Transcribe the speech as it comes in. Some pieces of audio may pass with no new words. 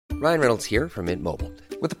Ryan Reynolds here from Mint Mobile.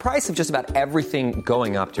 With the price of just about everything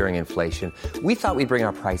going up during inflation, we thought we'd bring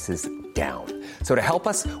our prices down. So to help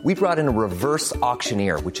us, we brought in a reverse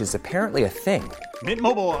auctioneer, which is apparently a thing. Mint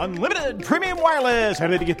Mobile Unlimited Premium Wireless. How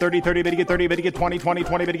to get 30, 30, bit to get 30, bit to get 20, 20,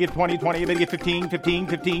 20, bit to get 20, 20, bit to get 15, 15,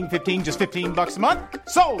 15, 15, just $15 a month?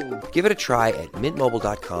 Sold! Give it a try at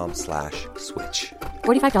mintmobile.com/switch.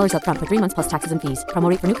 $45 up front for 3 months plus taxes and fees. Promo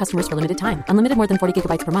rate for new customers for limited time. Unlimited more than 40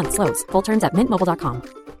 gigabytes per month. Slows full terms at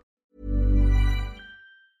mintmobile.com.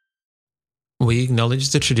 We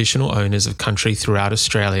acknowledge the traditional owners of country throughout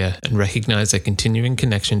Australia and recognise their continuing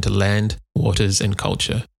connection to land, waters and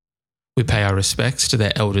culture. We pay our respects to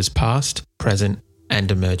their elders past, present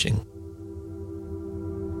and emerging.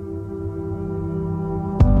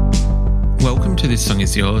 Welcome to This Song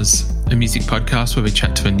Is Yours, a music podcast where we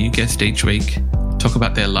chat to a new guest each week, talk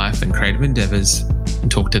about their life and creative endeavours,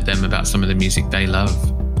 and talk to them about some of the music they love.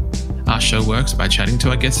 Our show works by chatting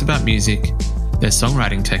to our guests about music, their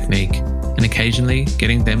songwriting technique, and occasionally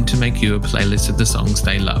getting them to make you a playlist of the songs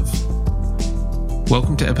they love.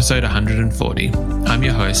 Welcome to episode 140. I'm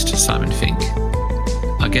your host, Simon Fink.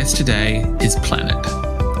 Our guest today is Planet.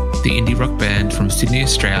 The indie rock band from Sydney,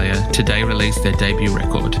 Australia, today released their debut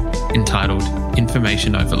record, entitled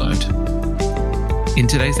Information Overload. In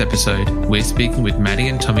today's episode, we're speaking with Maddie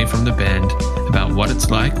and Tommy from the band about what it's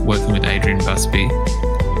like working with Adrian Busby,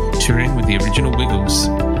 touring with the original Wiggles,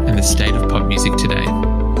 and the state of pop music today.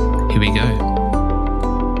 Here we go.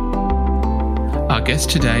 Our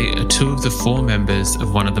guests today are two of the four members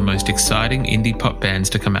of one of the most exciting indie pop bands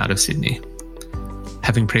to come out of Sydney.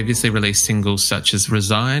 Having previously released singles such as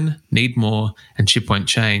Resign, Need More, and Ship Won't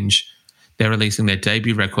Change, they're releasing their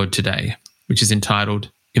debut record today, which is entitled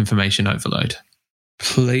Information Overload.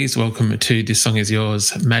 Please welcome to This Song Is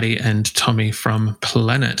Yours, Maddie and Tommy from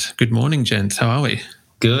Planet. Good morning, gents. How are we?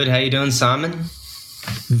 Good. How you doing, Simon?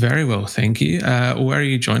 Very well, thank you. Where are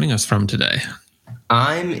you joining us from today?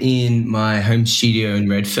 I'm in my home studio in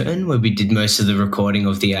Redfern, where we did most of the recording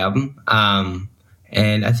of the album.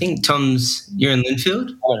 And I think you're in Lindfield?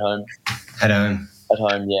 I'm at home. At home? At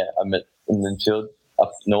home, yeah. I'm in Lindfield,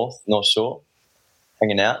 up north shore,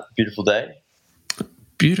 hanging out. Beautiful day.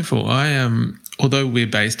 Beautiful. I am, although we're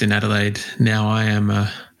based in Adelaide now, I am,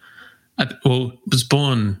 was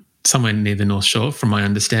born somewhere near the North Shore, from my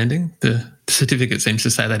understanding. The certificate seems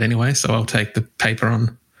to say that anyway, so I'll take the paper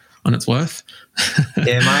on its worth.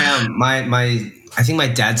 Yeah, I think my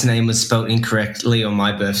dad's name was spelt incorrectly on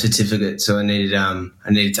my birth certificate, so I needed to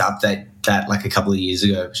update that like a couple of years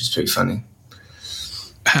ago, which is pretty funny.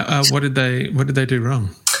 What did they do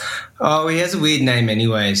wrong? Oh, he has a weird name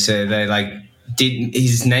anyway, so they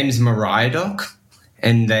his name is Mariah Doc,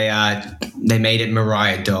 and they made it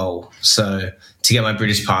Mariah Doll. So to get my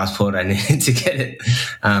British passport, I needed to get it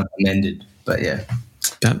amended. But yeah,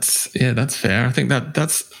 that's fair. I think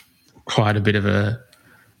that's quite a bit of a.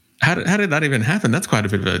 How did that even happen? That's quite a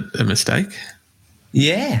bit of a mistake.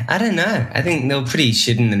 Yeah, I don't know. I think they were pretty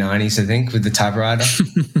shit in the 90s, I think, with the typewriter.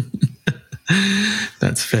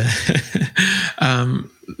 That's fair.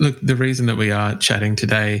 Look, the reason that we are chatting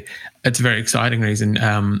today, it's a very exciting reason.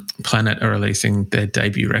 Planet are releasing their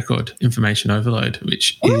debut record, Information Overload,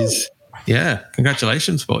 which is,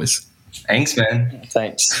 congratulations, boys. Thanks, man.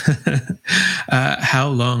 Thanks. How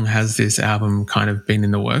long has this album kind of been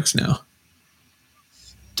in the works now?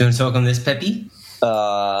 Do you want to talk on this, Peppy?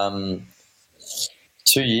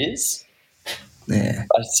 2 years. Yeah.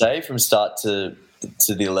 I'd say from start to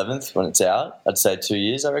the 11th when it's out. I'd say 2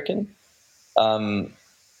 years, I reckon. I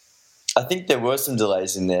think there were some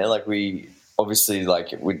delays in there. Like we obviously, I'm not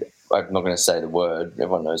going to say the word.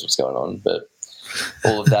 Everyone knows what's going on, but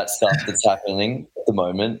all of that stuff that's happening at the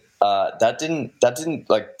moment, that didn't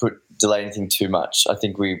delay anything too much. I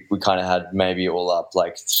think we kind of had maybe all up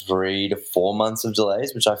like 3 to 4 months of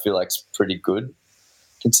delays, which I feel like is pretty good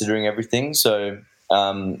considering everything. So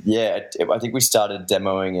I think we started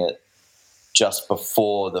demoing it just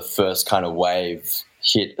before the first kind of wave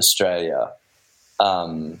hit Australia.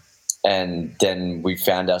 And then we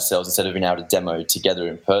found ourselves, instead of being able to demo together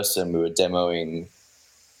in person, we were demoing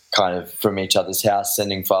kind of from each other's house,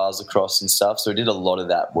 sending files across and stuff. So we did a lot of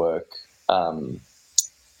that work in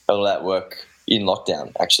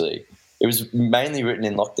lockdown, actually. It was mainly written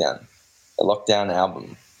in lockdown, a lockdown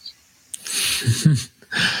album.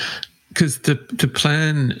 Because the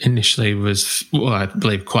plan initially was, I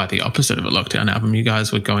believe, quite the opposite of a lockdown album. You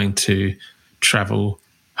guys were going to travel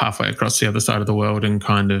halfway across the other side of the world and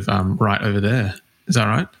kind of right over there. Is that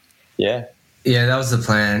right? Yeah. Yeah, that was the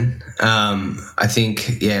plan. I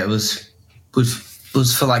think, it was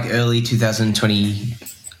for like early 2020.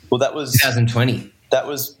 Well, that was 2020. That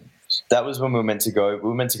was that was when we were meant to go. We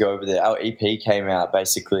were meant to go over there. Our EP came out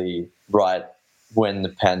basically right when the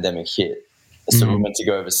pandemic hit, so we were meant to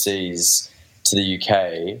go overseas to the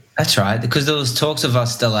UK. That's right, because there was talks of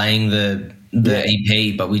us delaying the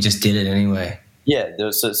EP, but we just did it anyway. Yeah,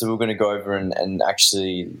 so we were going to go over and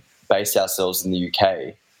actually base ourselves in the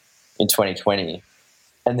UK in 2020,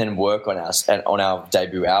 and then work on our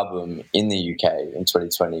debut album in the UK in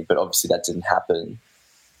 2020. But obviously that didn't happen.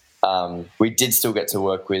 We did still get to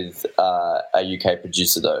work with a UK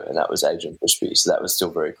producer though, and that was Adrian Bushby. So that was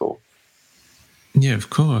still very cool. Yeah, of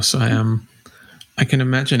course. I can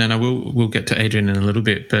imagine, and we'll get to Adrian in a little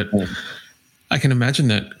bit, but I can imagine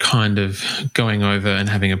that kind of going over and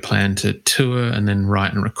having a plan to tour and then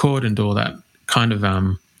write and record and do all that kind of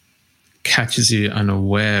catches you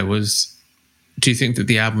unaware. Do you think that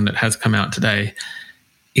the album that has come out today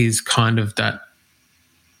is kind of that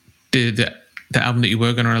the album that you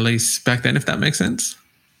were going to release back then, if that makes sense?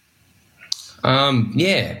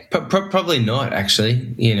 Yeah, probably not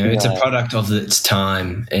actually. It's a product of its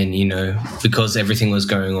time, and because everything was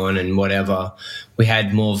going on and whatever, we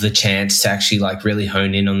had more of the chance to actually like really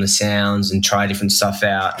hone in on the sounds and try different stuff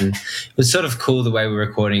out. And it was sort of cool the way we were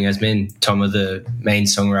recording, as me and Tom are the main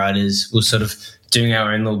songwriters. We're sort of doing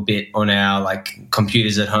our own little bit on our like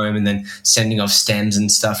computers at home and then sending off stems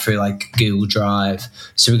and stuff through like Google Drive,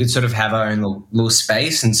 so we could sort of have our own little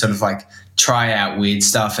space and sort of like try out weird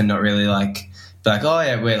stuff and not really like be like, oh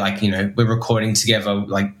yeah, we're like, we're recording together,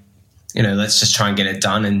 like, let's just try and get it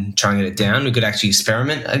done and try and get it down. We could actually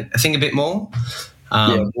experiment, I think, a bit more.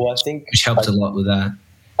 I think which helped a lot with that.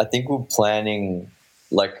 I think we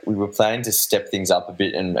were planning to step things up a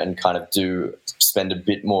bit and kind of spend a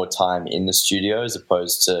bit more time in the studio as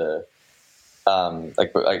opposed to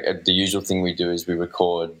like the usual thing we do is we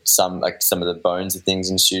record some of the bones of things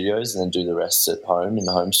in studios and then do the rest at home in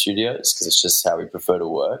the home studios, because it's just how we prefer to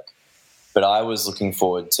work. But I was looking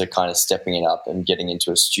forward to kind of stepping it up and getting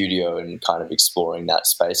into a studio and kind of exploring that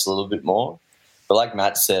space a little bit more. But like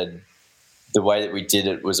Matt said, the way that we did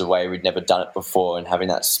it was a way we'd never done it before, and having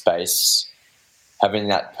that space, having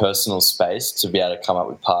that personal space to be able to come up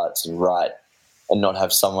with parts and write and not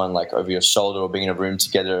have someone like over your shoulder or being in a room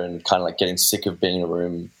together and kind of like getting sick of being in a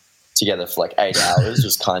room together for like 8 hours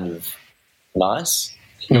was kind of nice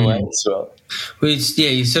in a way as well.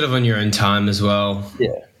 You're sort of on your own time as well.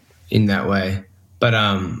 Yeah. In that way. But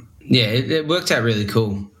it worked out really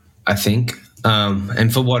cool, I think.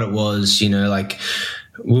 And for what it was, like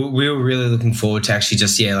we were really looking forward to actually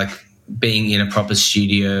just like being in a proper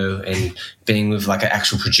studio and being with like an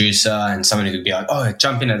actual producer and someone who could be like, oh,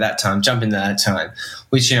 jump in at that time,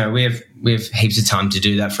 which we have heaps of time to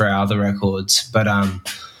do that for our other records. But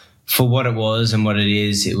for what it was and what it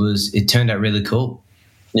is, it turned out really cool.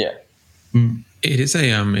 Yeah. It is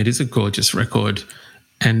a gorgeous record.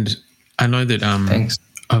 And I know that Thanks.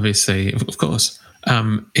 Obviously, of course,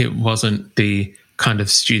 it wasn't the kind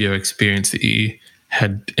of studio experience that you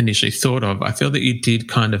had initially thought of. I feel that you did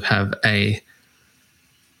kind of have a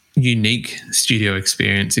unique studio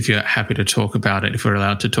experience, if you're happy to talk about it, if we're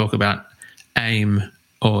allowed to talk about AIM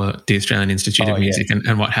or the Australian Institute of Music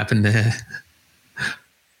and what happened there.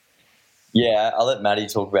 Yeah, I'll let Maddie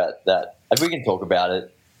talk about that. If we can talk about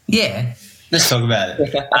it. Yeah. Let's talk about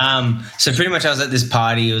it. So pretty much I was at this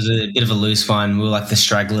party. It was a bit of a loose one. We were like the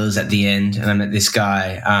stragglers at the end, and I met this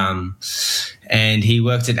guy and he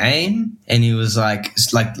worked at AIM, and he was like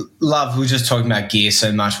love. We were just talking about gear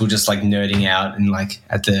so much. We were just like nerding out and like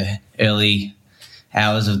at the early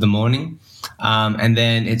hours of the morning. And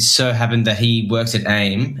then it so happened that he worked at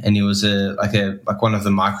AIM, and he was like one of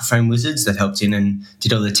the microphone wizards that helped in and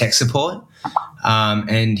did all the tech support.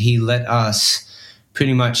 And he let us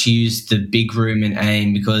pretty much used the big room in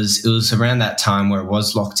AIM because it was around that time where it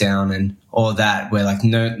was lockdown and all that, where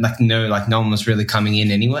no one was really coming in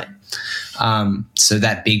anyway. So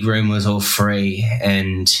that big room was all free,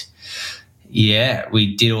 and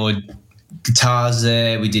we did all guitars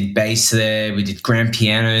there, we did bass there, we did grand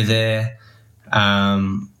piano there. I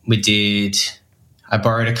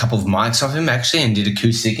borrowed a couple of mics off him actually and did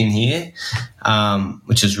acoustic in here,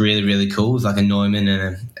 which was really, really cool, with like a Neumann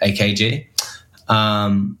and an AKG.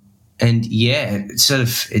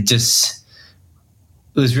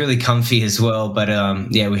 It was really comfy as well, but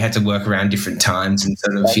we had to work around different times and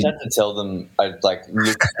sort of. I had to tell them, I like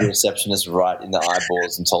looked the receptionist right in the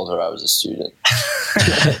eyeballs and told her I was a student.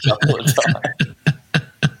 A couple of times.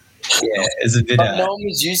 Yeah, it's a bit. No one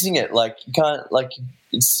was using it. Like you can't, like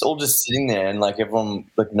it's all just sitting there, and like everyone,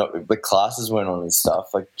 like not the classes went on and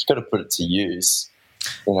stuff. Like you got to put it to use.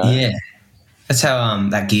 Yeah. That's how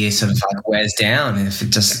that gear sort of like wears down if it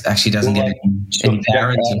just actually doesn't get any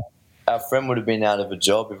power into it. our friend would have been out of a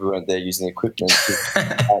job if we weren't there using the equipment.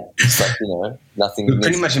 It's like, you know, nothing. We're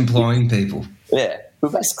pretty much employing people. Yeah, we're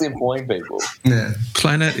basically employing people. Yeah.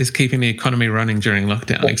 Planet is keeping the economy running during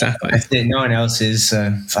lockdown. Exactly. That's it. No one else is.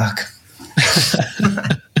 So fuck.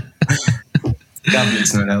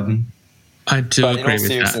 Government's not helping. I do But agree with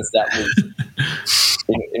that.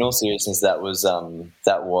 In all seriousness, that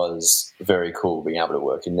was very cool being able to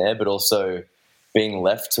work in there, but also being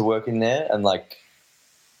left to work in there. And like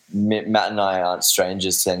Matt and I aren't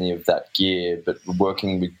strangers to any of that gear, but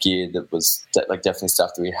working with gear that was like definitely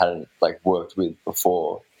stuff that we hadn't like worked with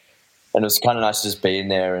before. And it was kind of nice to just be in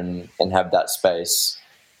there and have that space,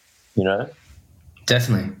 you know?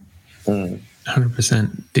 Definitely.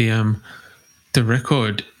 100%. The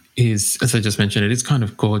record is, as I just mentioned, it is kind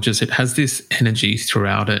of gorgeous. It has this energy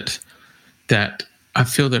throughout it that I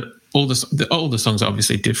feel that all the songs are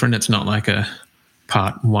obviously different. It's not like a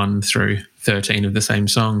part 1 through 13 of the same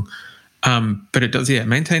song. But it does, it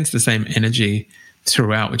maintains the same energy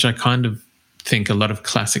throughout, which I kind of think a lot of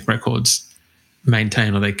classic records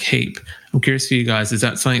maintain or they keep. I'm curious for you guys, is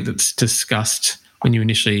that something that's discussed when you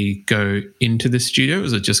initially go into the studio, or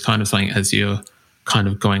is it just kind of something as you're kind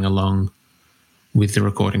of going along with the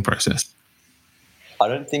recording process? I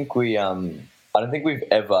don't think we've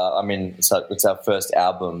ever, I mean, it's our first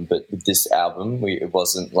album, but with this album, it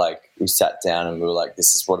wasn't like we sat down and we were like,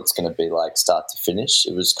 this is what it's going to be like start to finish.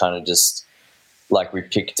 It was kind of just like we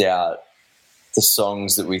picked out the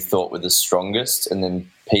songs that we thought were the strongest and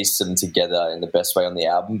then pieced them together in the best way on the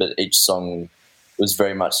album. But each song was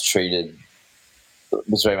very much viewed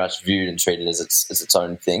and treated as its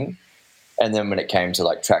own thing. And then when it came to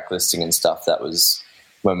like track listing and stuff, that was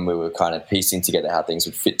when we were kind of piecing together how things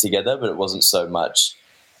would fit together. But it wasn't so much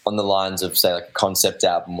on the lines of, say, like a concept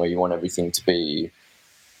album where you want everything to be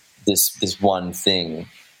this one thing.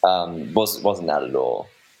 Wasn't that at all.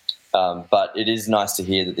 But it is nice to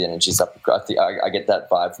hear that the energy's up. I think I get that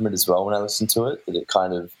vibe from it as well when I listen to it. That it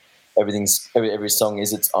kind of every song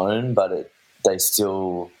is its own, but they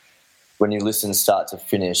still, when you listen start to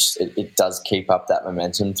finish, it does keep up that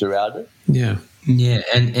momentum throughout it. Yeah. Yeah,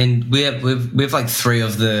 and we have like three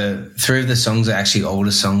of the songs are actually older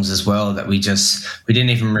songs as well that we didn't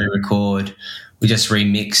even re-record. We just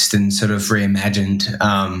remixed and sort of reimagined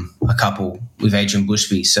a couple with Adrian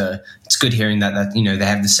Bushby. So it's good hearing that you know they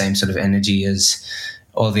have the same sort of energy as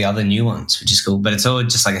all the other new ones, which is cool. But it's all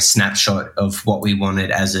just like a snapshot of what we wanted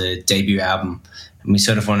as a debut album, and we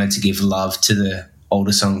sort of wanted to give love to the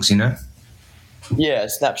older songs, you know. Yeah, a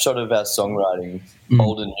snapshot of our songwriting,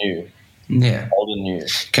 old and new. Yeah. Old and new.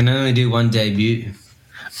 Can only do one debut.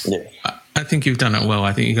 Yeah. I think you've done it well.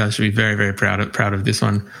 I think you guys should be very, very proud of this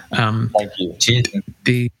one. Thank you. Cheers.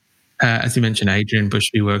 As you mentioned, Adrian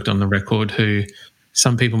Bushby worked on the record, who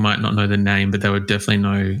some people might not know the name, but they would definitely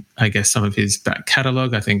know, I guess, some of his back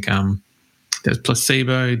catalogue. I think there's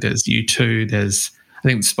Placebo, there's U2, I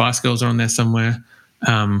think the Spice Girls are on there somewhere.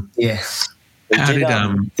 Yeah.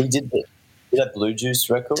 He did that Blue Juice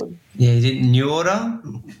record? Yeah, he did New Order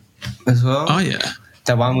as well. Oh, yeah.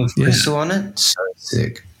 That one with Crystal on it. So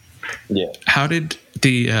sick. Yeah. How did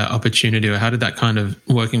the opportunity, or how did that kind of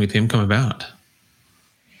working with him come about?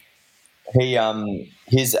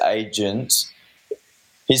 His agent,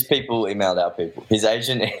 his people emailed our people. His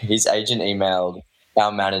agent emailed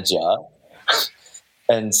our manager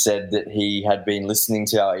and said that he had been listening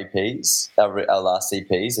to our EPs, our last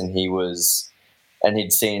EPs, and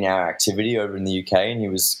he'd seen our activity over in the UK, and he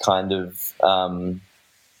was kind of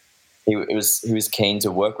he was keen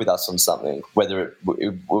to work with us on something. Whether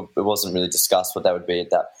it wasn't really discussed what that would be at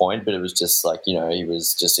that point, but it was just like, you know, he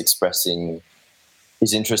was just expressing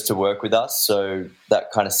his interest to work with us. So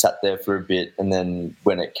that kind of sat there for a bit, and then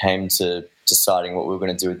when it came to deciding what we were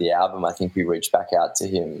going to do with the album, I think we reached back out to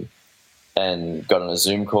him and got on a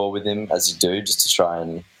Zoom call with him, as you do, just to try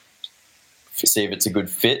and see if it's a good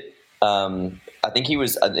fit. I think he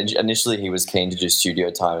was keen to do studio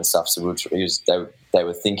time and stuff, so they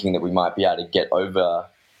were thinking that we might be able to get over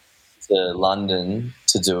to London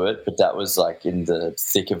to do it, but that was like in the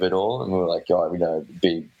thick of it all, and we were like, oh, you know, it'd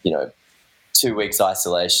be, you know, 2 weeks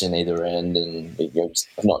isolation either end, and it's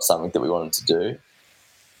not something that we wanted to do.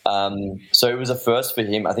 So it was a first for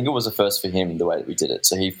him. I think it was a first for him the way that we did it.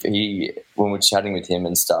 So he when we were chatting with him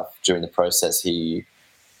and stuff during the process, I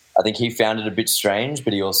think he found it a bit strange,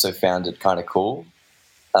 but he also found it kind of cool.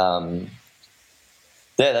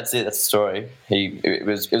 Yeah, that's it. That's the story. It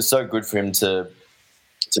was so good for him to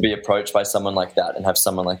be approached by someone like that and have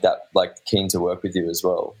someone like that like keen to work with you as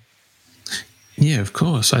well. Yeah, of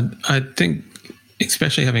course. I think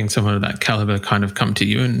especially having someone of that caliber kind of come to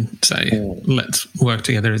you and say, let's work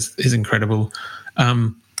together is incredible.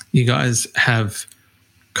 you guys have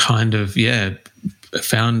kind of,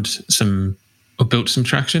 found some, or built some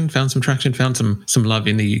traction, found some love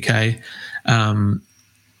in the UK.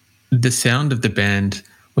 The sound of the band,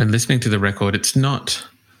 when listening to the record, it's not,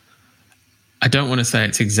 I don't want to say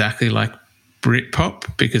it's exactly like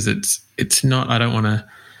Britpop, because it's not, I don't want to,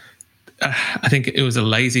 I think it was a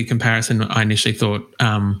lazy comparison. I initially thought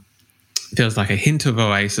there was like a hint of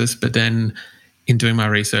Oasis, but then in doing my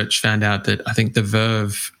research found out that I think the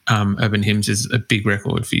Verve Urban Hymns is a big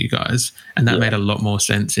record for you guys, and that made a lot more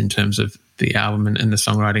sense in terms of the album and the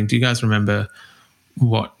songwriting. Do you guys remember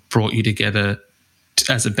what brought you together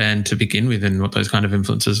as a band to begin with, and what those kind of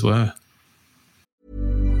influences were?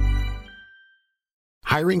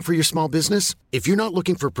 Hiring for your small business? If you're not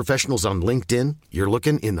looking for professionals on LinkedIn, you're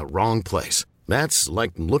looking in the wrong place. That's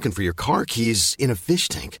like looking for your car keys in a fish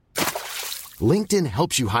tank. LinkedIn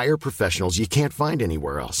helps you hire professionals you can't find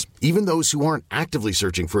anywhere else, even those who aren't actively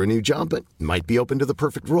searching for a new job but might be open to the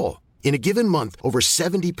perfect role. In a given month, over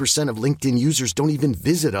 70% of LinkedIn users don't even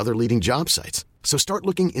visit other leading job sites. So start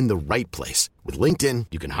looking in the right place. With LinkedIn,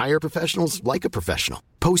 you can hire professionals like a professional.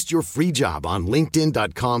 Post your free job on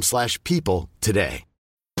linkedin.com/people today.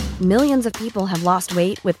 Millions of people have lost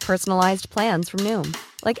weight with personalized plans from Noom.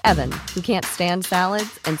 Like Evan, who can't stand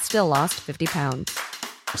salads and still lost 50 pounds.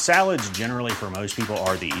 Salads generally for most people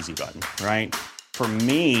are the easy button, right? For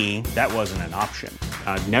me, that wasn't an option.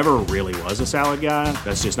 I never really was a salad guy.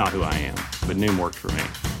 That's just not who I am. But Noom worked for me.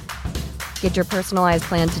 Get your personalized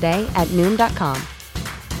plan today at Noom.com.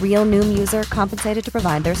 Real Noom user compensated to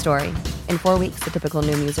provide their story. In 4 weeks, the typical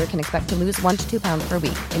Noom user can expect to lose 1 to 2 pounds per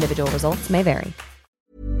week. Individual results may vary.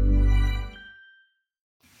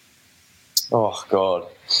 Oh, God.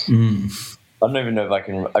 I don't even know if I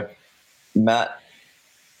can... Matt,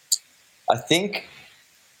 I think...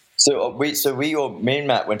 me and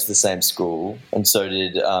Matt went to the same school, and so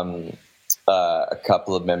did a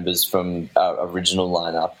couple of members from our original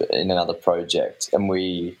lineup in another project. And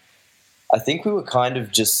I think we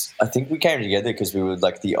came together because we were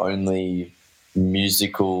like the only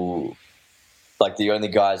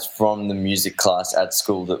guys from the music class at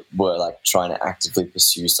school that were like trying to actively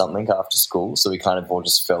pursue something after school. So we kind of all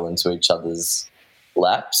just fell into each other's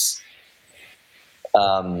laps.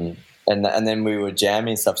 And then we were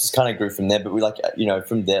jamming and stuff, just kind of grew from there. But we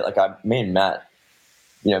from there, me and Matt,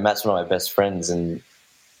 Matt's one of my best friends, and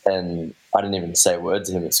I didn't even say a word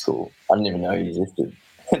to him at school. I didn't even know he existed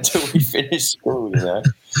until we finished school,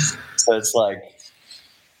 So it's like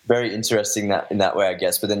very interesting that in that way, I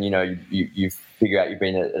guess. But then, you figure out you've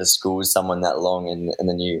been at a school with someone that long, and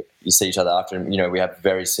then you see each other after, and, we have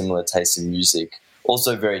very similar tastes in music,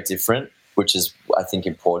 also very different, which is, I think,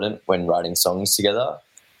 important when writing songs together.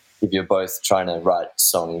 If you're both trying to write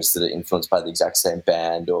songs that are influenced by the exact same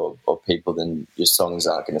band or people, then your songs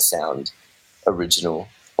aren't going to sound original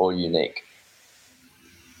or unique.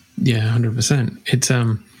 Yeah, 100%.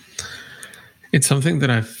 It's something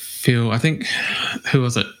that I feel, I think, who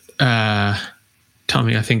was it?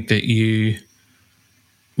 Tommy, I think that you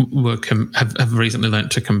have recently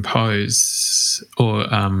learnt to compose or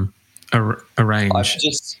arrange.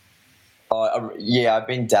 I've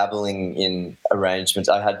been dabbling in arrangements.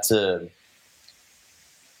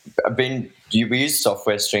 We use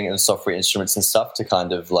software string and software instruments and stuff to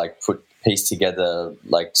kind of like piece together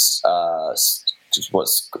like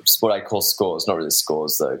what I call scores. Not really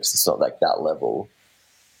scores though, because it's not like that level.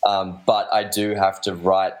 But I do have to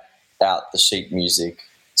write out the sheet music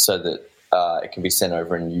so that it can be sent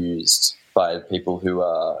over and used by people who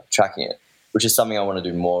are tracking it, which is something I want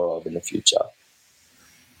to do more of in the future.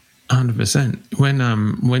 100%.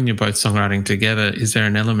 When you're both songwriting together, is there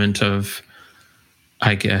an element of,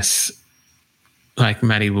 I guess, like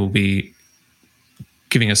Maddie will be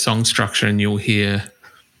giving a song structure and you'll hear,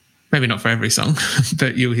 maybe not for every song,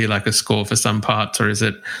 but you'll hear like a score for some parts, or is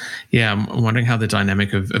it, I'm wondering how the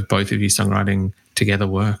dynamic of both of you songwriting together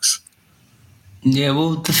works. Yeah,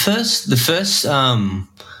 well, the first,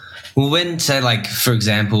 when, say, like, for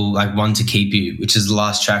example, like One to Keep You, which is the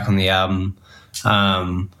last track on the album,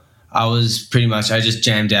 I just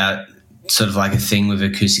jammed out sort of like a thing with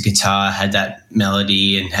acoustic guitar, had that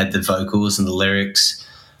melody and had the vocals and the lyrics.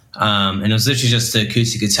 And it was literally just the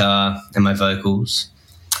acoustic guitar and my vocals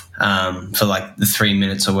for like the 3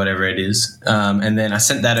 minutes or whatever it is. And then I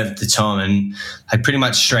sent that over to Tom, and like pretty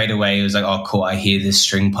much straight away he was like, oh, cool, I hear this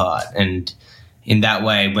string part. And in that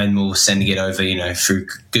way, when we were sending it over, through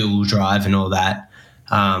Google Drive and all that,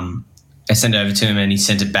 I sent it over to him and he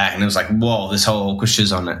sent it back, and it was like, whoa, this whole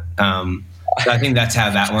orchestra's on it. So I think that's how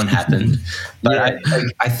that one happened. But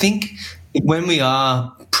I think when we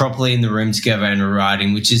are properly in the room together and we're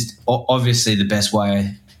writing, which is obviously the best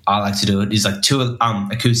way I like to do it is like 2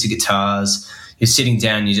 acoustic guitars. You're sitting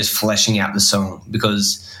down, you're just fleshing out the song,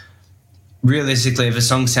 because realistically, if a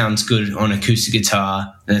song sounds good on acoustic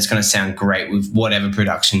guitar, then it's going to sound great with whatever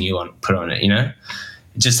production you want to put on it, you know?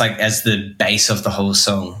 Just like as the base of the whole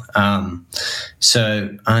song.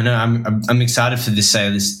 So I know I'm excited for this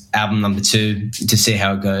album number 2 to see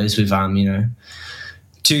how it goes with,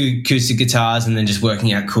 2 acoustic guitars and then just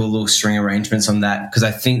working out cool little string arrangements on that, because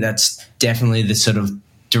I think that's definitely the sort of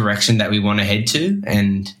direction that we want to head to.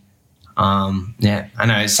 And yeah, I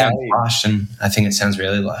know it sounds lush, and I think it sounds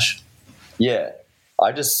really lush. Yeah,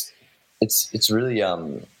 it's really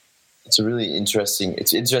interesting.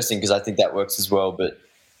 It's interesting because I think that works as well. But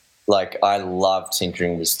like, I love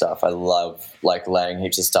tinkering with stuff. I love like laying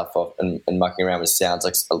heaps of stuff off and mucking around with sounds.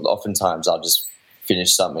 Like, oftentimes I'll just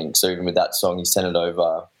finish something. So even with that song, you send it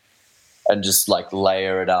over and just like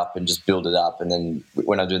layer it up and just build it up. And then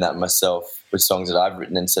when I'm doing that myself with songs that I've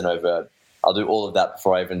written and sent over, I'll do all of that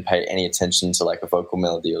before I even pay any attention to like a vocal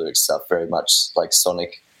melody or lyric stuff. Very much like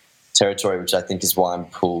sonic territory, which I think is why I'm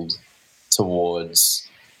pulled towards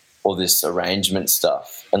all this arrangement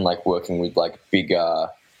stuff and like working with like bigger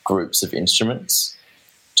groups of instruments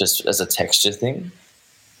just as a texture thing.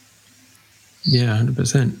 Yeah,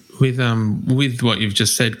 100%. With what you've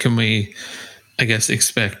just said, can we, I guess,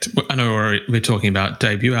 expect, I know we're talking about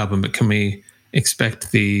debut album, but can we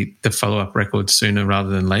expect the follow-up record sooner rather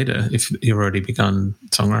than later if you've already begun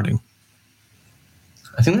songwriting?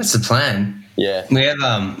 I think that's the plan. Yeah. We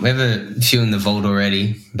have a few in the vault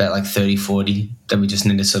already, about like 30, 40 that we just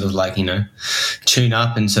need to sort of like, you know, tune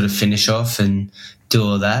up and sort of finish off and do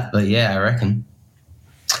all that. But yeah, I reckon.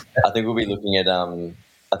 I think we'll be looking at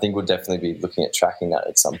I think we'll definitely be looking at tracking that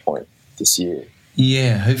at some point this year.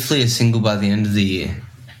 Yeah, hopefully a single by the end of the year,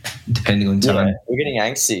 depending on time. Yeah, we're getting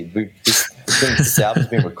angsty. This album's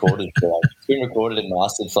been recorded it's been recorded and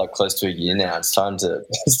mastered for like close to a year now. It's time to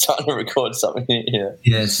record something here.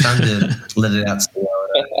 Yeah, it's time to let it out,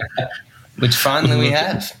 which finally we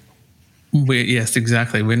have. Yes,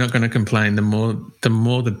 exactly. We're not going to complain. The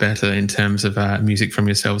more the better in terms of music from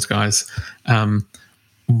yourselves, guys.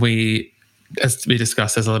 As we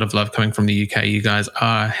discussed, there's a lot of love coming from the UK. You guys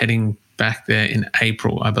are heading back there in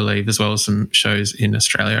April, I believe, as well as some shows in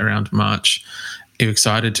Australia around March. Are you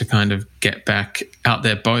excited to kind of get back out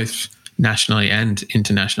there both nationally and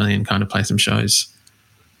internationally and kind of play some shows?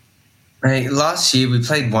 Hey, last year we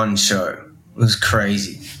played one show. It was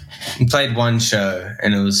crazy. We played one show,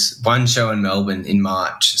 and it was one show in Melbourne in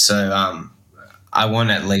March. So I want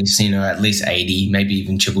at least 80, maybe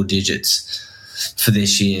even triple digits for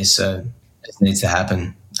this year. So it needs to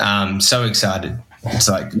happen. So excited. It's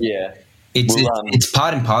like, yeah, it's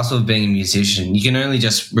part and parcel of being a musician. You can only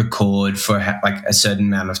just record for like a certain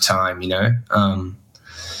amount of time, you know?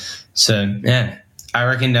 So yeah, I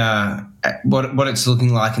reckon what it's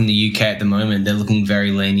looking like in the UK at the moment, they're looking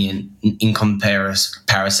very lenient in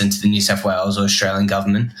comparison to the New South Wales or Australian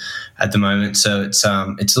government at the moment. So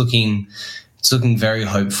it's looking very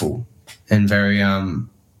hopeful and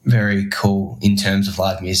very cool in terms of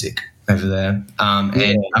live music over there.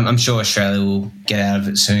 And I'm sure Australia will get out of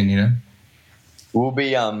it soon, you know. We'll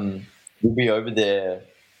be over there.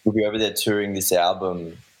 We'll be over there touring this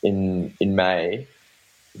album in May.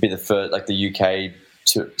 It'll be the first, like the UK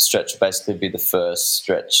stretch, basically be the first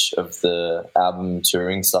stretch of the album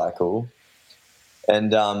touring cycle.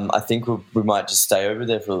 And I think we might just stay over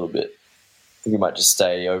there for a little bit. I think we might just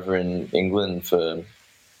stay over in England for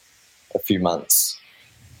a few months.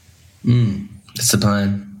 That's the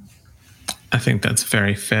plan. I think that's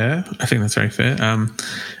very fair.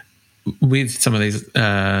 With some of these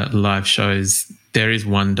live shows, there is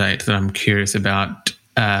one date that I'm curious about,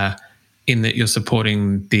 in that you're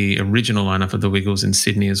supporting the original lineup of the Wiggles in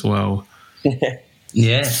Sydney as well.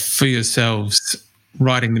 Yeah. For yourselves,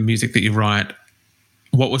 writing the music that you write,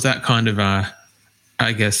 what was that kind of,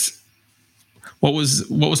 I guess, what was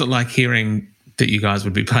it like hearing that you guys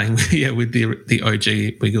would be playing with the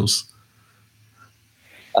OG Wiggles?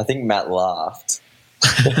 I think Matt laughed.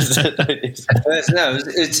 No,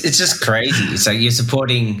 it's just crazy. It's like you're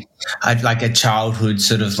supporting like a childhood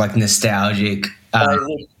sort of like nostalgic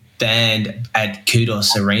band at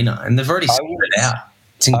Kudos Arena, and they've already sorted it out.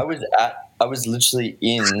 I was literally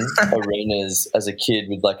in arenas as a kid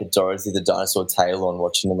with like a Dorothy the Dinosaur tail on,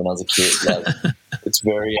 watching them when I was a kid. Like, it's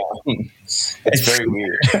very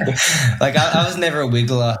weird. Like I was never a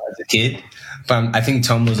wiggler as a kid, but I think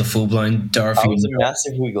Tom was a full blown Dorothy. I was a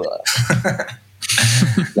massive wiggler.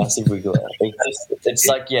 Massive wiggler. It's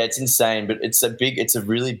like, yeah, it's insane, but it's a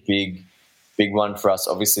really big one for us.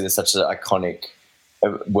 Obviously, there's such an iconic,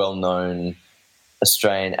 well known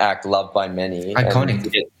Australian act, loved by many. Iconic.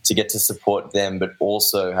 And to get to support them, but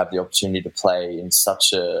also have the opportunity to play in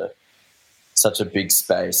such a big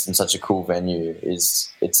space and such a cool venue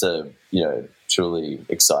it's truly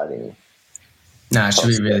exciting. No, it should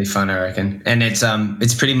be really fun, I reckon. And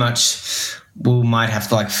it's pretty much, we might have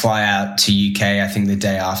to fly out to UK, I think, the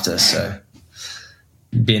day after. So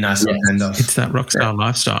it'd be a nice little hand off. It's that rockstar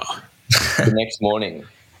lifestyle. The next morning,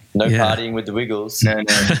 no partying with the Wiggles. No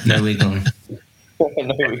wiggling.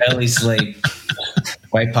 No wiggling. Early sleep.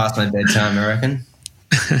 Way past my bedtime, I reckon.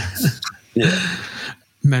 Yeah.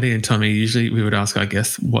 Maddie and Tommy, usually we would ask our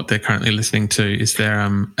guests what they're currently listening to. Is there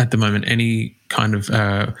at the moment any kind of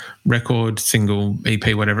record, single,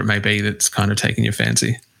 EP, whatever it may be, that's kind of taking your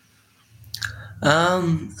fancy?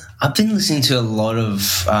 I've been listening to a lot of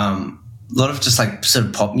just sort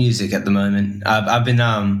of pop music at the moment. I've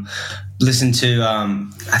been listening to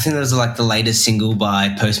I think there's the latest single by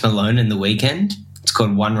Post Malone and The Weeknd. It's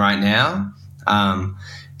called One Right Now.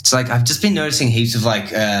 It's I've just been noticing heaps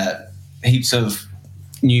of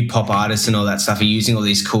new pop artists and all that stuff are using all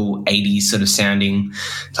these cool 80s sort of sounding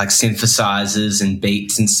synthesizers and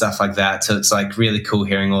beats and stuff like that. So it's really cool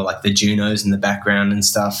hearing all the Junos in the background and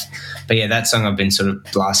stuff. But yeah, that song I've been sort of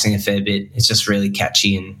blasting a fair bit. It's just really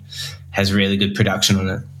catchy and has really good production on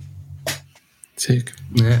it. Sick.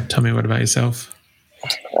 Yeah. Tell me, what about yourself?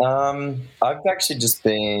 I've actually just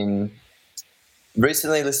been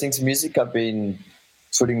recently listening to music. I've been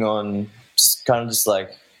putting on just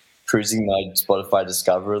cruising my Spotify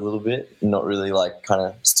Discover a little bit, not really kind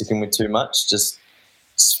of sticking with too much, just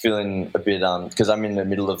feeling a bit because I'm in the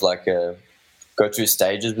middle of go through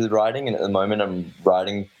stages with writing, and at the moment I'm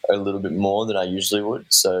writing a little bit more than I usually would,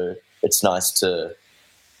 so it's nice to,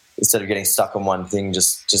 instead of getting stuck on one thing,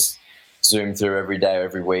 just zoom through every day or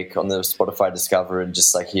every week on the Spotify Discover and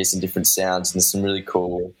just hear some different sounds. And there's some really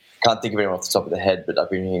cool, can't think of anyone off the top of the head, but I've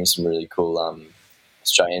been hearing some really cool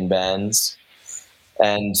Australian bands.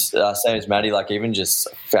 And same as Maddie, even just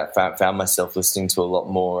found myself listening to a lot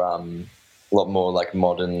more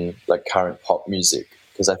modern, current pop music,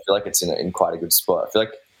 because I feel it's in quite a good spot. I feel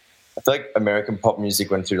like American pop music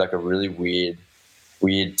went through a really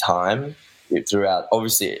weird time throughout.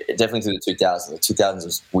 Obviously, definitely through the 2000s. The 2000s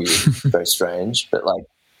was weird, very strange. But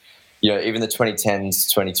even the 2010s,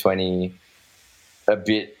 2020. A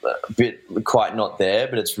bit quite not there,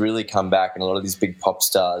 but it's really come back, and a lot of these big pop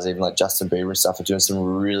stars, even Justin Bieber and stuff, are doing some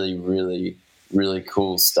really, really, really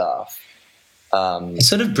cool stuff. It's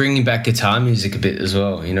sort of bringing back guitar music a bit as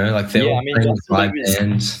well, they're all playing live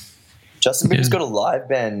bands. Justin Bieber's got a live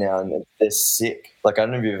band now, and they're sick. I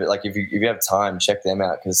don't know if you have time, check them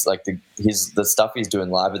out, because the stuff he's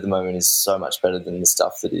doing live at the moment is so much better than the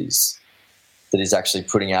stuff that he's actually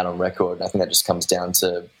putting out on record. And I think that just comes down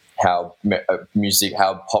to how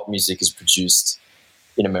pop music is produced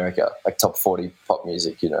in America, top 40 pop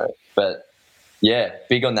music, But yeah,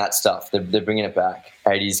 big on that stuff. They're bringing it back.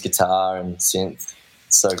 80s guitar and synth,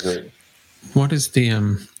 so good. What is the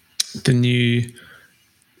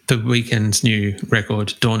Weeknd's new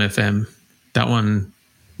record, Dawn FM? That one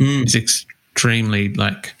is extremely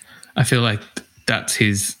I feel like that's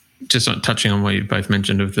his. Just not touching on what you both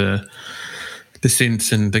mentioned of the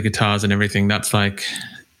synths and the guitars and everything. That's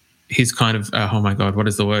he's kind of oh my god, what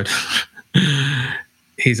is the word?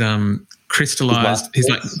 He's crystallized. He's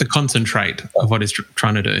the concentrate of what he's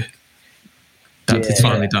trying to do. It's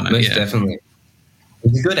finally done it. Most definitely.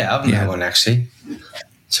 It's a good album, that one, actually.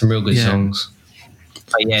 Some real good songs.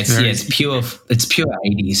 But it's pure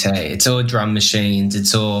 80s. Hey, it's all drum machines.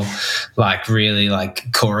 It's all really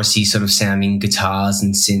chorusy sort of sounding guitars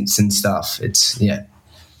and synths and stuff. It's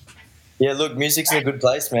Yeah, look, music's in a good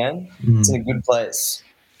place, man. It's in a good place.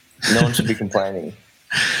 No one should be complaining.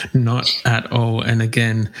 Not at all. And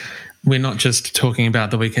again, we're not just talking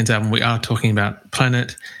about the Weeknd's album. We are talking about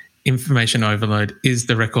Planet. Information Overload is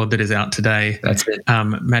the record that is out today. That's it.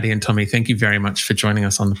 Maddie and Tommy, thank you very much for joining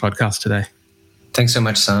us on the podcast today. Thanks so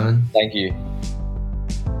much, Simon. Thank you.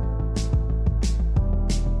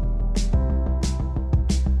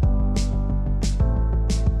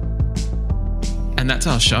 And that's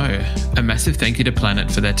our show. A massive thank you to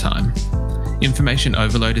Planet for their time. Information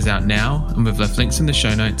Overload is out now, and we've left links in the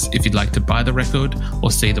show notes if you'd like to buy the record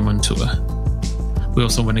or see them on tour. We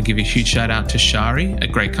also want to give a huge shout out to Shari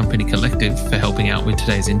at Great Company Collective for helping out with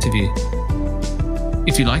today's interview.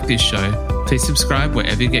 If you like this show, please subscribe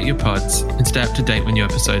wherever you get your pods and stay up to date when new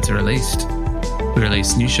episodes are released. We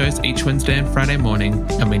release new shows each Wednesday and Friday morning,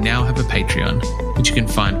 and we now have a Patreon, which you can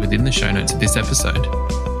find within the show notes of this episode.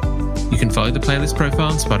 You can follow the playlist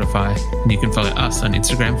profile on Spotify, and you can follow us on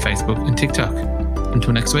Instagram, Facebook, and TikTok.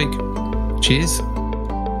 Until next week, cheers.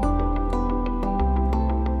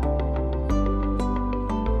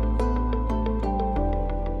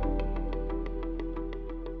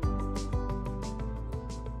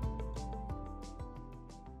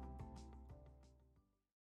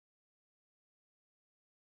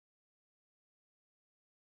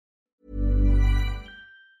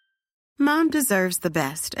 Mom deserves the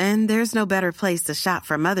best, and there's no better place to shop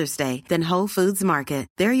for Mother's Day than Whole Foods Market.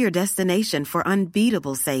 They're your destination for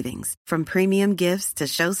unbeatable savings, from premium gifts to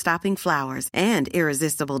show-stopping flowers and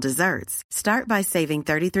irresistible desserts. Start by saving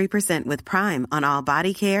 33% with Prime on all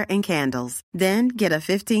body care and candles. Then get a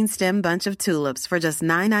 15-stem bunch of tulips for just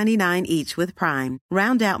 $9.99 each with Prime.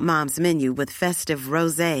 Round out Mom's menu with festive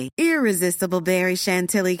rosé, irresistible berry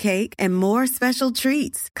chantilly cake, and more special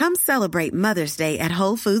treats. Come celebrate Mother's Day at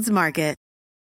Whole Foods Market.